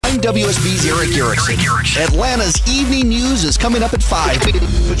I'm WSB's Eric Erickson. Atlanta's evening news is coming up at 5.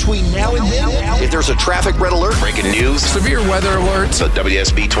 Between now and then, if there's a traffic red alert, breaking news, severe weather alerts, the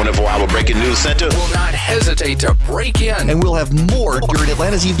WSB 24-hour breaking news center will not hesitate to break in. And we'll have more during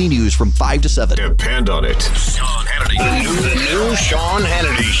Atlanta's evening news from 5 to 7. Depend on it. Sean Hannity. The new Sean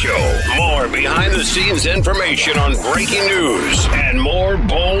Hannity Show. More behind-the-scenes information on breaking news and more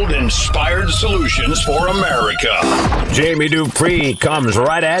bold, inspired solutions for America. Jamie Dupree comes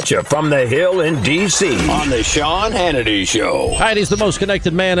right at you from the Hill in D.C. on the Sean Hannity Show. Right, he's the most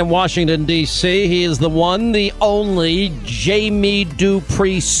connected man in Washington, D.C. He is the one, the only Jamie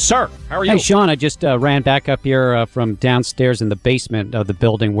Dupree. Sir, how are you? Hey, Sean, I just ran back up here from downstairs in the basement of the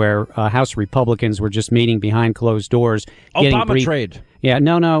building where House Republicans were just meeting behind closed doors. Obama trade. Yeah,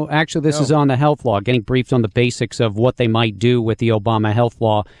 no. Actually, this is on the health law, getting briefed on the basics of what they might do with the Obama health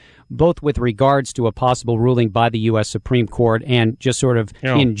law, both with regards to a possible ruling by the U.S. Supreme Court and just sort of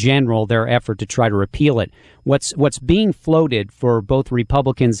in general their effort to try to repeal it. What's being floated for both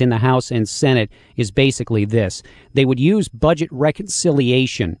Republicans in the House and Senate is basically this. They would use budget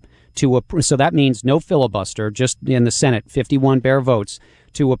reconciliation so that means no filibuster, just in the Senate, 51 bare votes,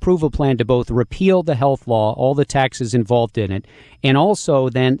 to approve a plan to both repeal the health law, all the taxes involved in it, and also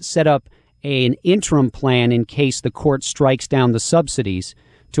then set up an interim plan in case the court strikes down the subsidies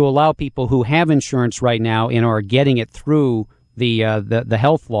to allow people who have insurance right now and are getting it through the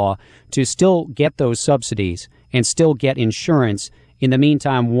health law to still get those subsidies and still get insurance in the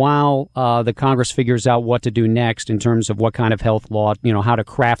meantime while the Congress figures out what to do next in terms of what kind of health law, how to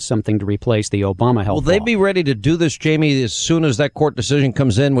craft something to replace the Obama health law. Will they be ready to do this, Jamie, as soon as that court decision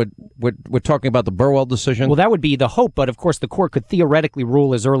comes in? We're talking about the Burwell decision? Well, that would be the hope, but of course the court could theoretically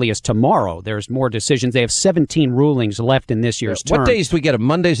rule as early as tomorrow. There's more decisions. They have 17 rulings left in this year's term. What days do we get them,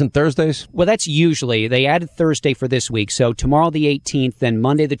 Mondays and Thursdays? Well, that's usually. They added Thursday for this week, so tomorrow the 18th, then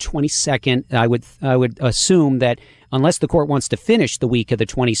Monday the 22nd. I would assume that unless the court wants to finish the week of the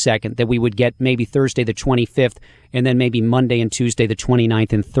 22nd, that we would get maybe Thursday the 25th and then maybe Monday and Tuesday the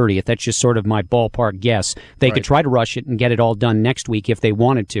 29th and 30th. That's just sort of my ballpark guess. They could try to rush it and get it all done next week if they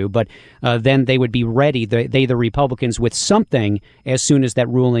wanted to, but then they would be ready, the Republicans, with something as soon as that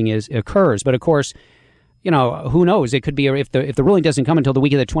ruling occurs. But of course, who knows? It could be if the ruling doesn't come until the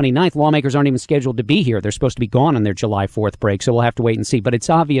week of the 29th, lawmakers aren't even scheduled to be here. They're supposed to be gone on their July 4th break, so we'll have to wait and see. But it's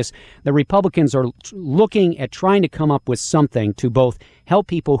obvious the Republicans are looking at trying to come up with something to both help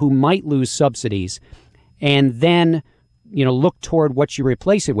people who might lose subsidies and then look toward what you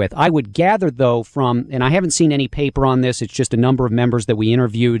replace it with. I would gather, though, and I haven't seen any paper on this, it's just a number of members that we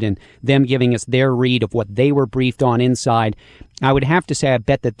interviewed and them giving us their read of what they were briefed on inside. I would have to say I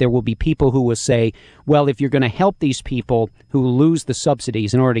bet that there will be people who will say, well, if you're going to help these people who lose the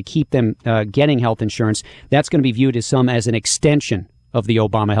subsidies in order to keep them getting health insurance, that's going to be viewed as an extension of the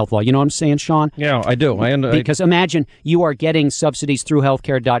Obama health law. You know what I'm saying, Sean? Yeah, I do. Because imagine you are getting subsidies through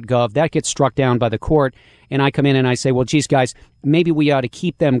healthcare.gov. That gets struck down by the court. And I come in and I say, well, geez, guys, maybe we ought to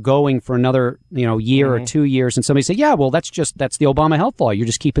keep them going for another, year or 2 years. And somebody say, yeah, well, that's the Obama health law. You're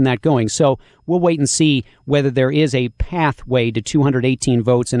just keeping that going. So we'll wait and see whether there is a pathway to 218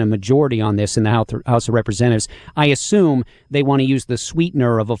 votes and a majority on this in the House of Representatives. I assume they want to use the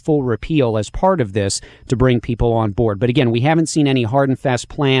sweetener of a full repeal as part of this to bring people on board. But again, we haven't seen any hard and fast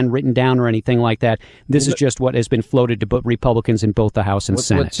plan written down or anything like that. This is just what has been floated to Republicans in both the House and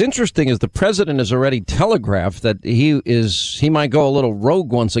Senate. What's interesting is the president has already telegraphed that he might go a little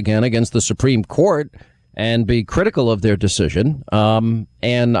rogue once again against the Supreme Court and be critical of their decision.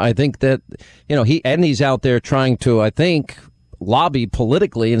 And I think that, he's out there trying to, I think, lobby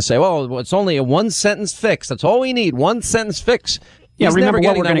politically and say, well, it's only a one sentence fix. That's all we need. One sentence fix. Yeah, He's remember never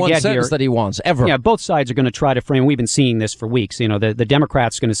what we're getting going to that get one sentence here. that he wants, ever. Yeah, both sides are going to try to frame. We've been seeing this for weeks. The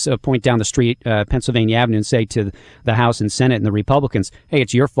Democrats are going to point down the street, Pennsylvania Avenue, and say to the House and Senate and the Republicans, hey,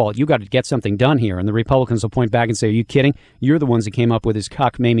 it's your fault. You got to get something done here. And the Republicans will point back and say, are you kidding? You're the ones that came up with this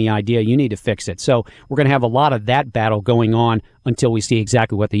cockamamie idea. You need to fix it. So we're going to have a lot of that battle going on until we see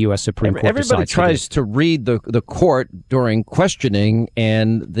exactly what the U.S. Supreme Court decides. Everybody tries to read the court during questioning,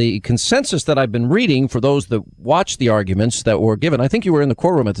 and the consensus that I've been reading for those that watched the arguments that were given, I think you were in the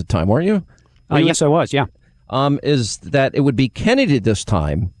courtroom at the time, weren't you? Yes, I was, yeah. Is that it would be Kennedy this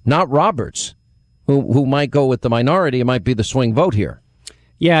time, not Roberts, who might go with the minority. It might be the swing vote here.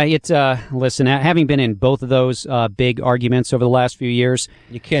 Yeah, listen, having been in both of those big arguments over the last few years,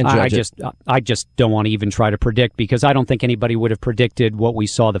 you can't judge it. I just don't want to even try to predict, because I don't think anybody would have predicted what we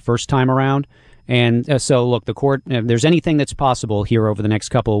saw the first time around. And so, look, the court, if there's anything that's possible here over the next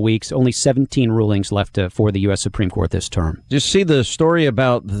couple of weeks, only 17 rulings left for the U.S. Supreme Court this term. Did you see the story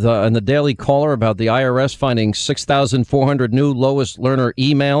about in the Daily Caller about the IRS finding 6,400 new lowest learner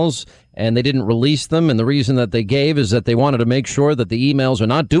emails, and they didn't release them? And the reason that they gave is that they wanted to make sure that the emails are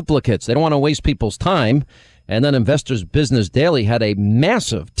not duplicates. They don't want to waste people's time. And then Investors Business Daily had a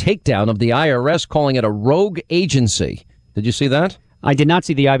massive takedown of the IRS, calling it a rogue agency. Did you see that? I did not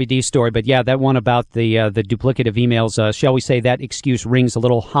see the IBD story, but yeah, that one about the duplicative emails, shall we say that excuse rings a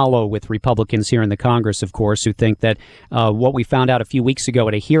little hollow with Republicans here in the Congress, of course, who think that what we found out a few weeks ago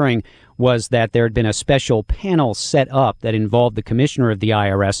at a hearing was that there had been a special panel set up that involved the commissioner of the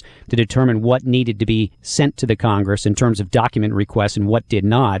IRS to determine what needed to be sent to the Congress in terms of document requests and what did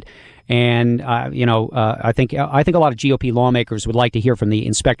not. And, I think a lot of GOP lawmakers would like to hear from the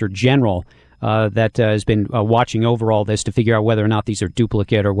Inspector General that has been watching over all this to figure out whether or not these are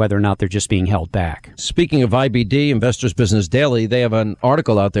duplicate or whether or not they're just being held back. Speaking of IBD, Investors Business Daily, they have an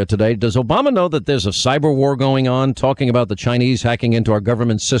article out there today. Does Obama know that there's a cyber war going on, talking about the Chinese hacking into our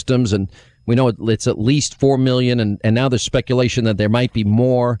government systems? And we know it's at least 4 million, and now there's speculation that there might be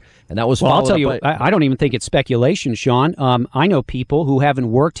more. And that was I'll tell you, I don't even think it's speculation, Sean. I know people who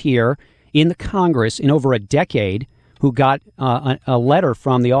haven't worked here in the Congress in over a decade who got a letter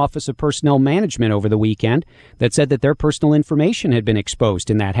from the Office of Personnel Management over the weekend that said that their personal information had been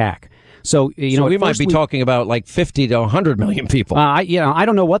exposed in that hack. So, we might be talking about like 50 to 100 million people. I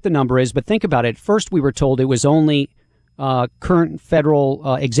don't know what the number is, but think about it. First, we were told it was only current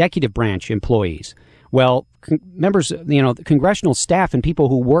federal executive branch employees. Well, members, the congressional staff and people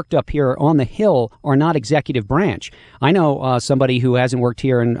who worked up here on the Hill are not executive branch. I know somebody who hasn't worked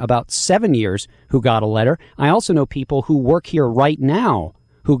here in about 7 years who got a letter. I also know people who work here right now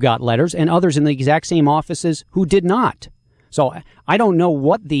who got letters, and others in the exact same offices who did not. So I don't know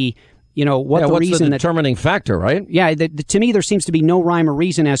what the what's the determining factor, right? Yeah, to me, there seems to be no rhyme or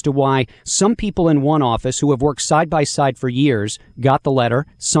reason as to why some people in one office who have worked side by side for years got the letter,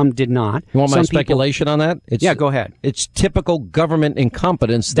 some did not. You want my speculation on that? Yeah, go ahead. It's typical government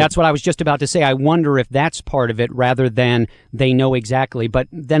incompetence. That's what I was just about to say. I wonder if that's part of it rather than they know exactly. But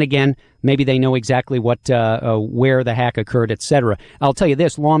then again, maybe they know exactly where the hack occurred, etc. I'll tell you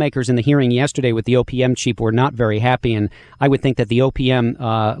this, lawmakers in the hearing yesterday with the OPM chief were not very happy, and I would think that the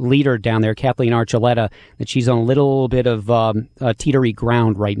OPM leader down there, Kathleen Archuleta, that she's on a little bit of teetery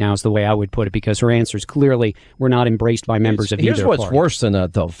ground right now is the way I would put it, because her answers clearly were not embraced by members of either party. Here's what's worse than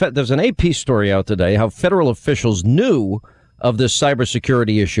that, though. There's an AP story out today how federal officials knew of this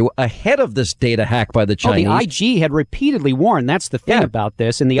cybersecurity issue ahead of this data hack by the Chinese. Oh, the IG had repeatedly warned. That's the thing about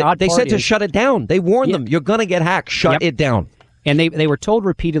this. And they said to shut it down. They warned them, you're going to get hacked. Shut it down. And they were told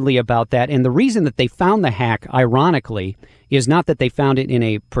repeatedly about that. And the reason that they found the hack, ironically, is not that they found it in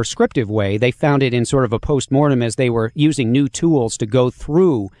a prescriptive way. They found it in sort of a postmortem as they were using new tools to go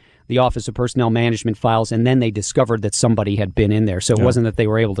through the Office of Personnel Management files, and then they discovered that somebody had been in there. So it wasn't that they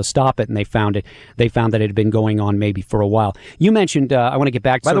were able to stop it, and they found it. They found that it had been going on maybe for a while. You mentioned, I want to get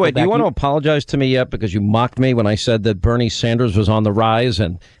back to... By the way, do you want to apologize to me yet? Because you mocked me when I said that Bernie Sanders was on the rise,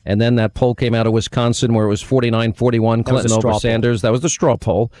 and then that poll came out of Wisconsin where it was 49-41, Clinton over Sanders. That was the straw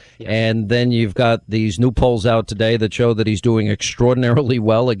poll. Yes. And then you've got these new polls out today that show that he's doing extraordinarily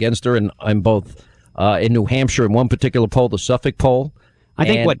well against her in both in New Hampshire, in one particular poll, the Suffolk poll. I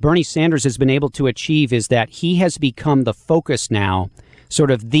think what Bernie Sanders has been able to achieve is that he has become the focus now,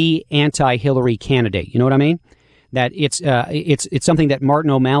 sort of the anti-Hillary candidate. You know what I mean? That it's something that Martin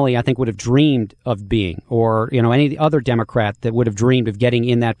O'Malley, I think, would have dreamed of being, or any other Democrat that would have dreamed of getting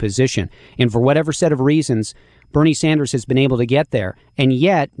in that position. And for whatever set of reasons, Bernie Sanders has been able to get there. And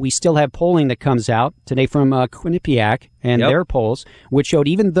yet we still have polling that comes out today from Quinnipiac and their polls, which showed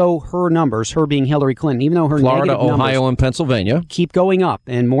even though her numbers, her being Hillary Clinton, even though her Florida, negative Ohio, and Pennsylvania keep going up,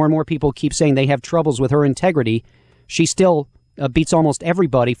 and more people keep saying they have troubles with her integrity, she still beats almost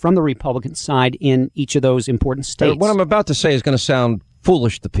everybody from the Republican side in each of those important states. What I'm about to say is going to sound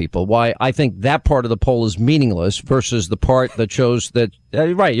foolish to people. Why I think that part of the poll is meaningless versus the part that shows that,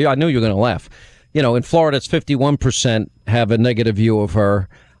 right, I knew you were going to laugh. In Florida, it's 51% have a negative view of her,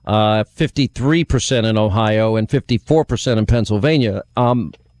 53% in Ohio, and 54% in Pennsylvania.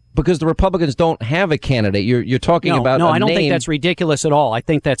 Because the Republicans don't have a candidate. You're talking about No, I don't think that's ridiculous at all. I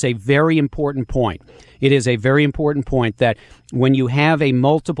think that's a very important point. It is a very important point that when you have a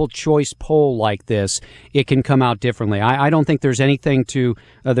multiple choice poll like this, it can come out differently. I don't think there's anything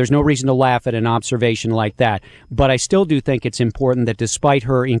there's no reason to laugh at an observation like that. But I still do think it's important that despite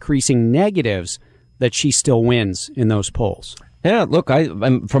her increasing negatives, that she still wins in those polls. Yeah, look,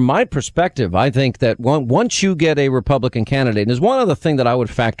 from my perspective, I think that once you get a Republican candidate, and there's one other thing that I would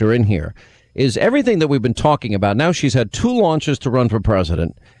factor in here, is everything that we've been talking about. Now she's had 2 launches to run for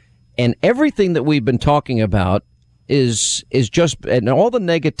president, and everything that we've been talking about is just, and all the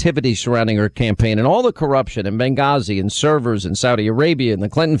negativity surrounding her campaign and all the corruption in Benghazi and servers in Saudi Arabia and the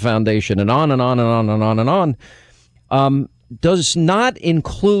Clinton Foundation and on and on and on and on and on, does not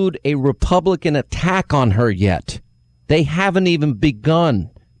include a Republican attack on her yet. They haven't even begun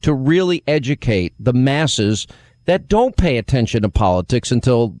to really educate the masses that don't pay attention to politics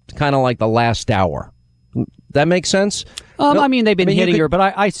until kind of like the last hour. That makes sense? I mean, they've been hitting her, but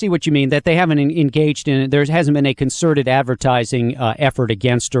I see what you mean, that they haven't engaged in it. There hasn't been a concerted advertising effort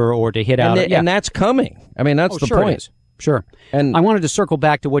against her or to hit out. And that's coming. I mean, that's the point. Sure. And I wanted to circle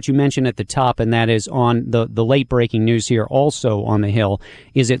back to what you mentioned at the top, and that is on the late breaking news here also on the Hill,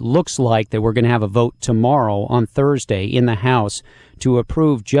 is it looks like that we're going to have a vote tomorrow on Thursday in the House to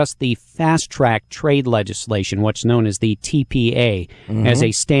approve just the fast-track trade legislation, what's known as the TPA, as a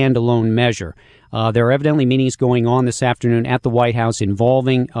standalone measure. There are evidently meetings going on this afternoon at the White House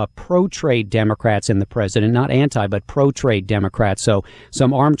involving pro-trade Democrats and the president, not anti, but pro-trade Democrats. So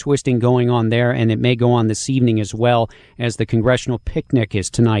some arm twisting going on there, and it may go on this evening as well, as the congressional picnic is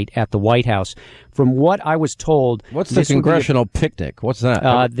tonight at the White House. From what I was told... What's the congressional picnic? What's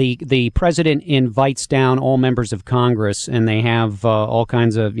that? The president invites down all members of Congress, and they have all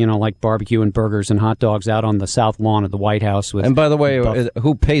kinds of, like barbecue and burgers and hot dogs out on the south lawn of the White House. And by the way,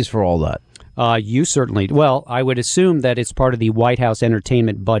 who pays for all that? You certainly. Well, I would assume that it's part of the White House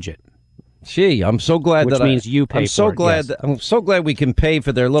entertainment budget. Gee, I'm so glad which that means you pay. I'm so glad we can pay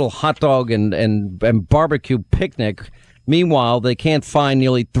for their little hot dog and barbecue picnic. Meanwhile, they can't find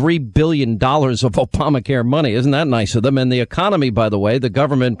nearly $3 billion of Obamacare money. Isn't that nice of them? And the economy, by the way, the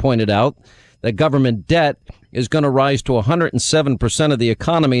government pointed out that government debt is going to rise to 107% of the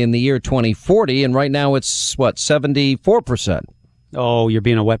economy in the year 2040. And right now it's, 74%. Oh, you're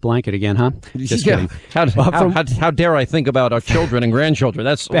being a wet blanket again, huh? Just kidding. How dare I think about our children and grandchildren?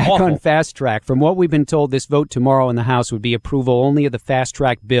 That's back awful. On fast track. From what we've been told, this vote tomorrow in the House would be approval only of the fast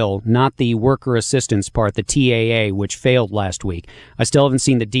track bill, not the worker assistance part, the TAA, which failed last week. I still haven't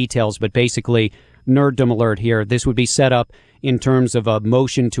seen the details, but basically, nerddom alert here. This would be set up in terms of a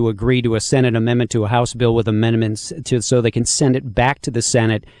motion to agree to a Senate amendment to a House bill with amendments so they can send it back to the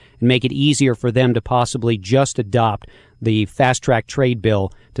Senate and make it easier for them to possibly just adopt the fast-track trade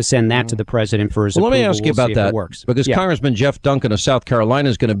bill to send that to the president for his approval. Let me ask you about that, because Congressman Jeff Duncan of South Carolina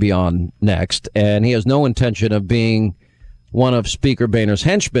is going to be on next, and he has no intention of being one of Speaker Boehner's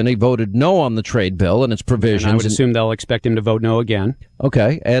henchmen. He voted no on the trade bill and its provisions. And I would assume they'll expect him to vote no again.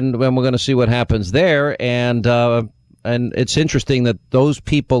 Okay, and we're going to see what happens there, and it's interesting that those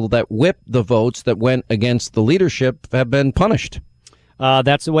people that whipped the votes that went against the leadership have been punished.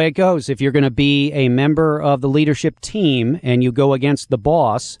 That's the way it goes. If you're going to be a member of the leadership team and you go against the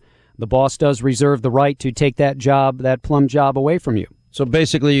boss does reserve the right to take that job, that plum job, away from you. So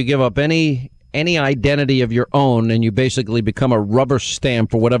basically you give up any identity of your own and you basically become a rubber stamp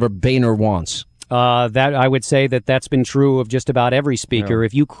for whatever Boehner wants. That I would say that's been true of just about every speaker. Yeah.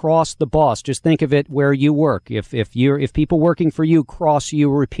 If you cross the boss, just think of it where you work. If people working for you cross you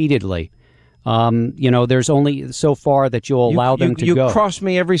repeatedly, there's only so far that you'll allow them to go. You cross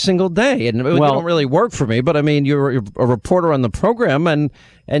me every single day, and you don't really work for me. But I mean, you're a reporter on the program, and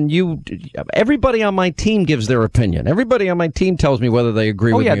everybody on my team gives their opinion. Everybody on my team tells me whether they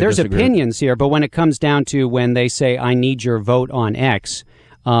agree with me or there's disagree. Opinions here, but when it comes down to when they say, I need your vote on X,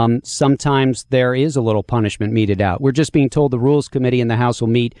 sometimes there is a little punishment meted out. We're just being told the Rules Committee in the House will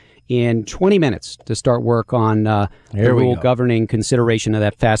meet in 20 minutes to start work on the rule governing consideration of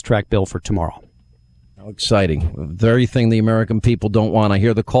that fast-track bill for tomorrow. How exciting. The very thing the American people don't want. I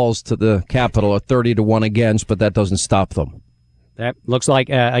hear the calls to the Capitol are 30-1 against, but that doesn't stop them. That looks like,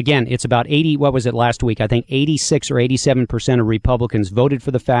 again, it's about 80, what was it last week? I think 86 or 87% of Republicans voted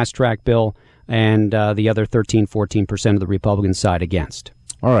for the fast-track bill, and the other 13-14% of the Republican side against.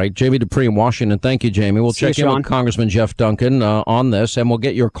 All right, Jamie Dupree in Washington. Thank you, Jamie. We'll check in with Congressman Jeff Duncan on this, and we'll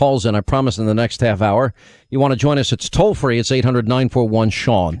get your calls in, I promise, in the next half hour. You want to join us, it's toll-free. It's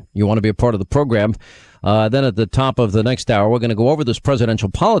 800-941-SEAN. You want to be a part of the program. Then at the top of the next hour, we're going to go over this presidential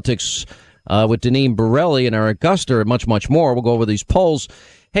politics with Deneen Borelli and Eric Guster and much, much more. We'll go over these polls.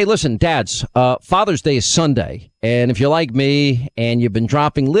 Hey, listen, dads, Father's Day is Sunday, and if you're like me and you've been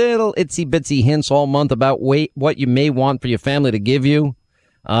dropping little itsy-bitsy hints all month about what you may want for your family to give you,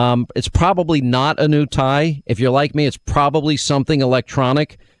 it's probably not a new tie. If you're like me, it's probably something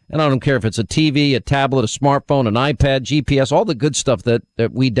electronic. And I don't care if it's a TV, a tablet, a smartphone, an iPad, GPS, all the good stuff that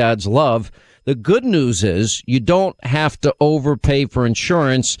we dads love. The good news is you don't have to overpay for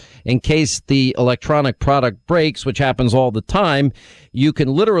insurance in case the electronic product breaks, which happens all the time. You can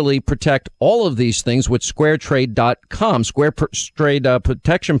literally protect all of these things with SquareTrade.com. SquareTrade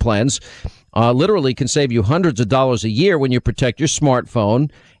protection plans literally can save you hundreds of dollars a year when you protect your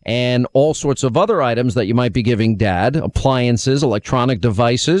smartphone and all sorts of other items that you might be giving dad, appliances, electronic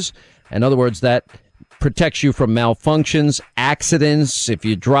devices. In other words, that protects you from malfunctions, accidents. If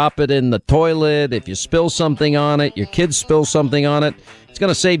you drop it in the toilet, if you spill something on it, your kids spill something on it, it's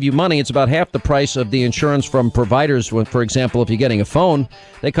going to save you money. It's about half the price of the insurance from providers. When, for example, if you're getting a phone,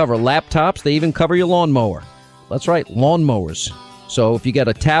 they cover laptops. They even cover your lawnmower. That's right, lawnmowers. So if you get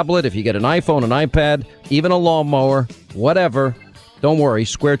a tablet, if you get an iPhone, an iPad, even a lawnmower, whatever, don't worry,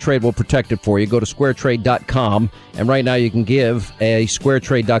 SquareTrade will protect it for you. Go to SquareTrade.com, and right now you can give a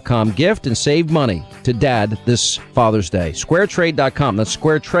SquareTrade.com gift and save money to Dad this Father's Day. SquareTrade.com. That's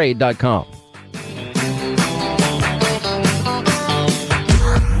SquareTrade.com.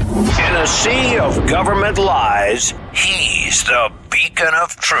 In a sea of government lies, he's the beacon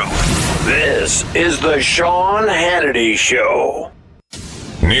of truth. This is the Sean Hannity Show.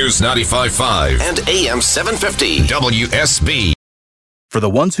 News 95.5 And AM 750. WSB. For the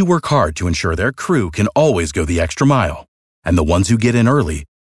ones who work hard to ensure their crew can always go the extra mile, and the ones who get in early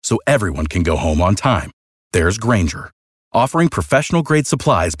so everyone can go home on time, there's Grainger, offering professional-grade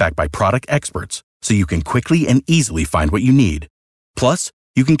supplies backed by product experts so you can quickly and easily find what you need. Plus,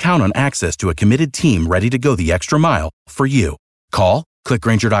 you can count on access to a committed team ready to go the extra mile for you. Call, click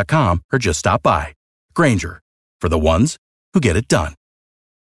Grainger.com, or just stop by. Grainger, for the ones who get it done.